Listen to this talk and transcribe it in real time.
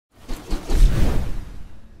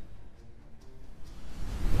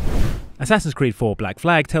Assassin's Creed IV Black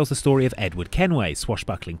Flag tells the story of Edward Kenway,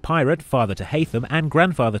 swashbuckling pirate, father to Haytham and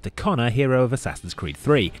grandfather to Connor, hero of Assassin's Creed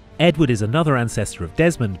III. Edward is another ancestor of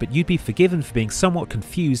Desmond, but you'd be forgiven for being somewhat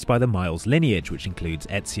confused by the Miles lineage, which includes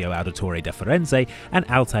Ezio Auditore da Firenze and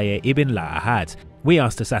Altair ibn la-Ahad. We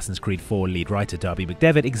asked Assassin's Creed IV lead writer Darby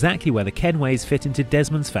McDevitt exactly where the Kenways fit into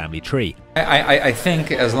Desmond's family tree. I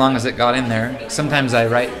think as long as it got in there, sometimes I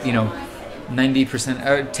write, 90%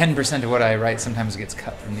 or 10% of what I write sometimes gets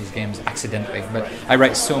cut from these games accidentally, but I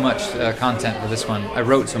write so much content for this one. I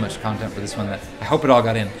wrote so much content for this one that I hope it all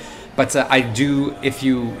got in. But I do, if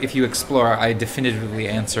you explore, I definitively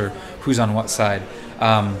answer who's on what side.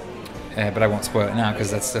 But I won't spoil it now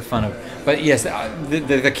because that's the fun of. But yes,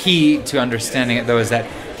 the key to understanding it though is that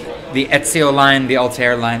the Ezio line, the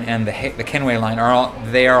Altair line, and the Kenway line are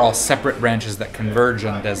all separate branches that converge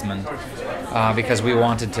on Desmond. Because we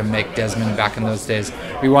wanted to make Desmond back in those days.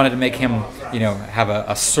 We wanted to make him, have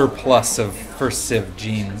a surplus of first civ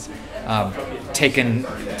genes, taken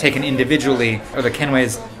individually. Or the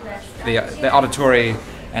Kenways, the Auditore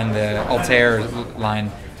and the Altair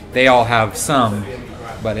line, they all have some,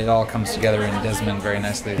 but it all comes together in Desmond very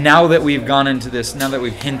nicely. Now that we've gone into this, now that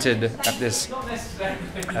we've hinted at this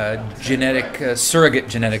surrogate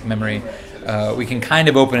genetic memory, we can kind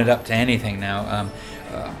of open it up to anything now.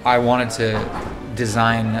 I wanted to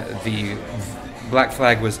design the Black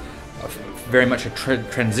Flag was very much a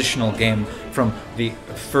transitional game from the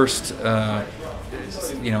first,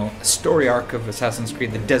 story arc of Assassin's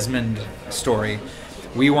Creed, the Desmond story.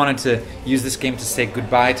 We wanted to use this game to say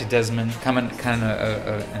goodbye to Desmond, kind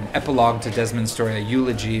of an epilogue to Desmond's story, a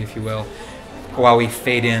eulogy, if you will, while we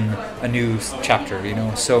fade in a new chapter.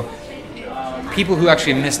 So people who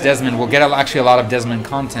actually miss Desmond will get actually a lot of Desmond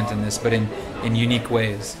content in this, but in unique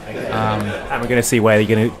ways. And we're going to see where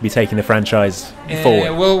you're going to be taking the franchise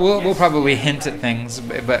forward. We'll probably hint at things,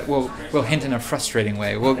 but we'll hint in a frustrating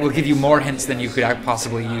way. We'll give you more hints than you could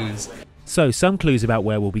possibly use. So, some clues about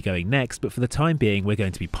where we'll be going next, but for the time being we're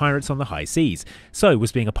going to be pirates on the high seas. So,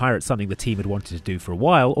 was being a pirate something the team had wanted to do for a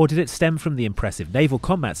while, or did it stem from the impressive naval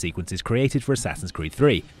combat sequences created for Assassin's Creed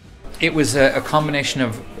III? It was a combination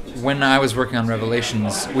of, when I was working on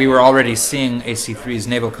Revelations, we were already seeing AC3's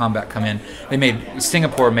naval combat come in.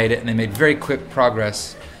 Singapore made it, and they made very quick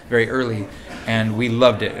progress very early, and we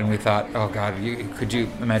loved it, and we thought, oh God, could you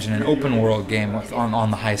imagine an open world game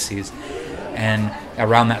on the high seas? And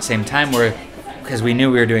around that same time, because we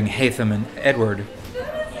knew we were doing Haytham and Edward,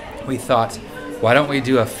 we thought, why don't we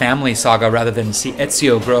do a family saga rather than see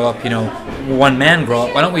Ezio grow up, one man grow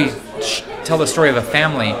up? Why don't we tell the story of a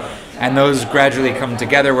family? And those gradually come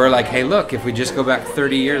together. We're like, hey, look, if we just go back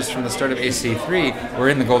 30 years from the start of AC3, we're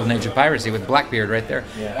in the golden age of piracy with Blackbeard right there.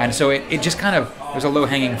 Yeah. And so it just kind of was a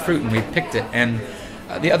low-hanging fruit, and we picked it. And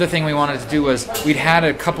the other thing we wanted to do was, we'd had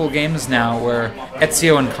a couple games now where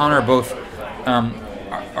Ezio and Connor both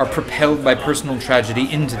are propelled by personal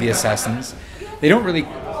tragedy into the assassins. They don't really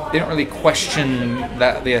question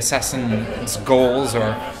the assassin's goals,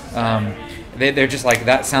 or they're just like,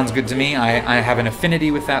 that sounds good to me, I have an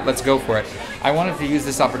affinity with that, let's go for it. I wanted to use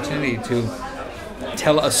this opportunity to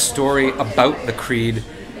tell a story about the Creed,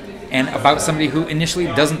 and about somebody who initially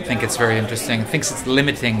doesn't think it's very interesting, thinks it's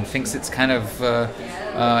limiting, thinks it's kind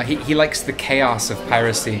of, he likes the chaos of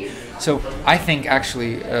piracy. So I think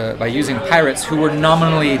actually by using pirates who were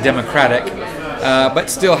nominally democratic,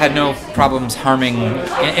 but still had no problems harming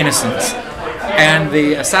innocents, and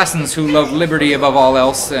the assassins who love liberty above all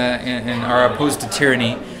else and are opposed to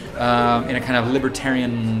tyranny in a kind of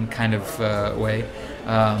libertarian kind of way,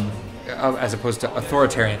 as opposed to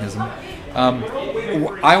authoritarianism.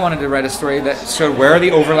 I wanted to write a story that showed where are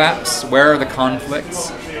the overlaps, where are the conflicts,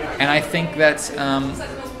 and I think that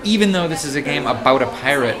even though this is a game about a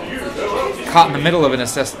pirate caught in the middle of an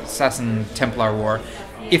assassin Templar war,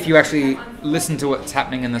 if you actually listen to what's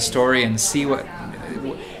happening in the story and see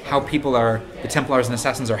how the Templars and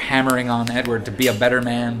Assassins are hammering on Edward to be a better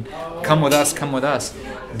man, come with us, come with us.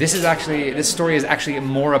 This story is actually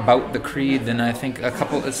more about the Creed than I think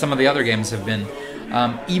some of the other games have been.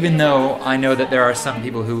 Even though I know that there are some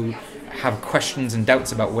people who have questions and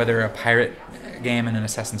doubts about whether a pirate game and an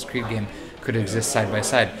Assassin's Creed game could exist side by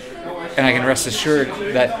side. And I can rest assured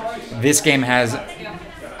that this game has,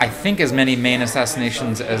 I think, as many main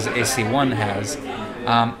assassinations as AC1 has.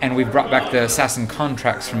 And we brought back the assassin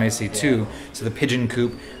contracts from AC2, so the pigeon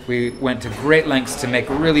coop. We went to great lengths to make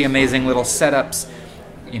really amazing little setups.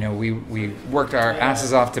 We worked our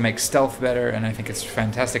asses off to make stealth better, and I think it's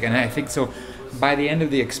fantastic. And I think so by the end of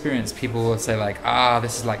the experience, people will say like,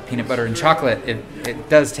 this is like peanut butter and chocolate. It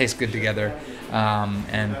does taste good together,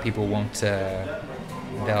 and people won't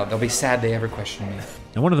they'll be sad they ever question me.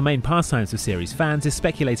 Now, one of the main pastimes of series fans is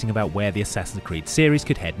speculating about where the Assassin's Creed series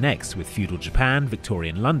could head next, with feudal Japan,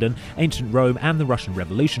 Victorian London, ancient Rome and the Russian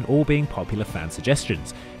Revolution all being popular fan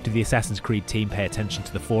suggestions. Do the Assassin's Creed team pay attention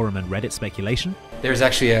to the forum and Reddit speculation? There's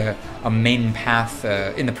actually a main path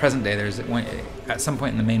in the present day. At some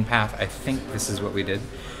point in the main path, I think this is what we did.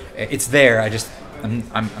 It's there. I'm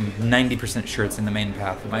 90% sure it's in the main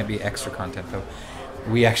path. It might be extra content though.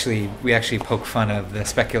 We actually poke fun of the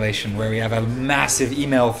speculation where we have a massive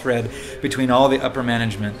email thread between all the upper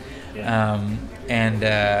management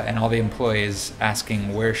and all the employees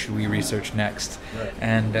asking where should we research next,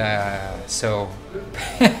 and so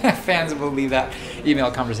fans will leave that email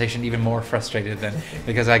conversation even more frustrated than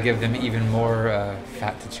because I give them even more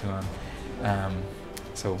fat to chew on.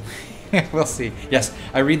 So we'll see. Yes,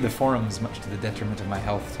 I read the forums much to the detriment of my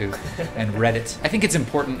health too, and Reddit. I think it's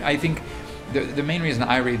important. I think the main reason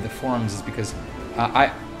I read the forums is because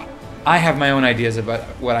I have my own ideas about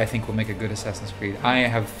what I think will make a good Assassin's Creed. I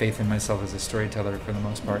have faith in myself as a storyteller for the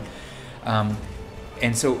most part.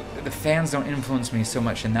 And so the fans don't influence me so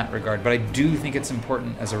much in that regard, but I do think it's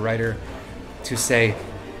important as a writer to see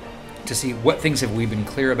what things have we been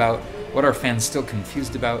clear about, what are fans still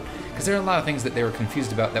confused about, because there are a lot of things that they were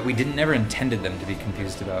confused about that we never intended them to be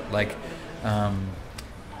confused about, like, I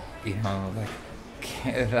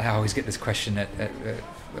always get this question at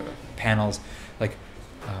panels, like,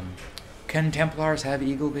 can Templars have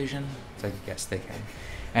eagle vision? It's like, yes, they can.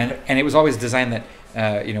 And it was always designed that,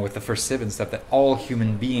 with the first Civ and stuff, that all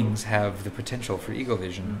human beings have the potential for eagle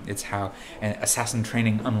vision. It's how assassin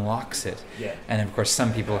training unlocks it. Yeah. And of course,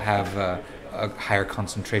 some people have a higher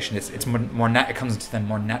concentration. It's more it comes to them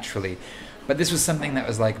more naturally. But this was something that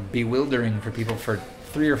was like bewildering for people for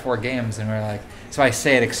 3 or 4 games, and we're like, so I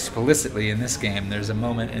say it explicitly in this game. There's a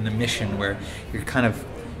moment in the mission where you're kind of,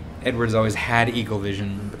 Edward's always had eagle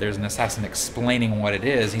vision, but there's an assassin explaining what it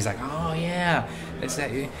is. He's like, oh yeah, it's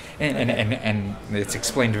that, and it's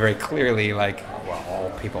explained very clearly, like, well, all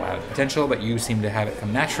people have potential, but you seem to have it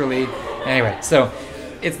come naturally. Anyway, so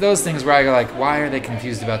it's those things where I go like, why are they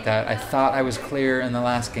confused about that? I thought I was clear in the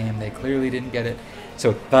last game. They clearly didn't get it.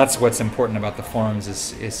 So that's what's important about the forums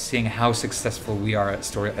is seeing how successful we are as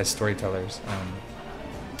storytellers.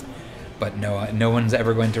 But no one's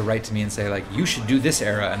ever going to write to me and say like, you should do this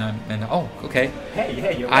era, and oh, okay. Hey, yeah,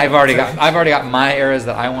 you're I've already got my eras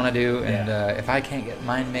that I want to do, and if I can't get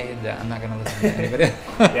mine made, I'm not going to listen to anybody.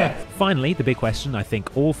 Yeah. Finally, the big question I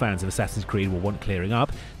think all fans of Assassin's Creed will want clearing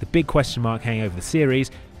up, the big question mark hanging over the series: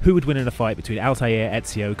 who would win in a fight between Altair,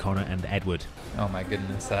 Ezio, Connor, and Edward? Oh my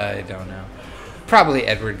goodness, I don't know. Probably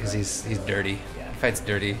Edward, because he's dirty. He fights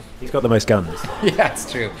dirty. He's got the most guns. Yeah,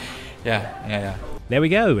 it's true. Yeah. There we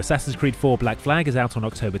go. Assassin's Creed 4 Black Flag is out on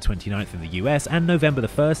October 29th in the US and November the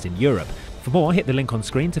 1st in Europe. For more, hit the link on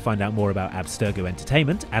screen to find out more about Abstergo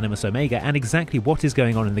Entertainment, Animus Omega, and exactly what is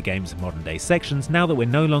going on in the game's modern day sections now that we're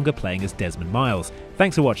no longer playing as Desmond Miles.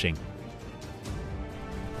 Thanks for watching.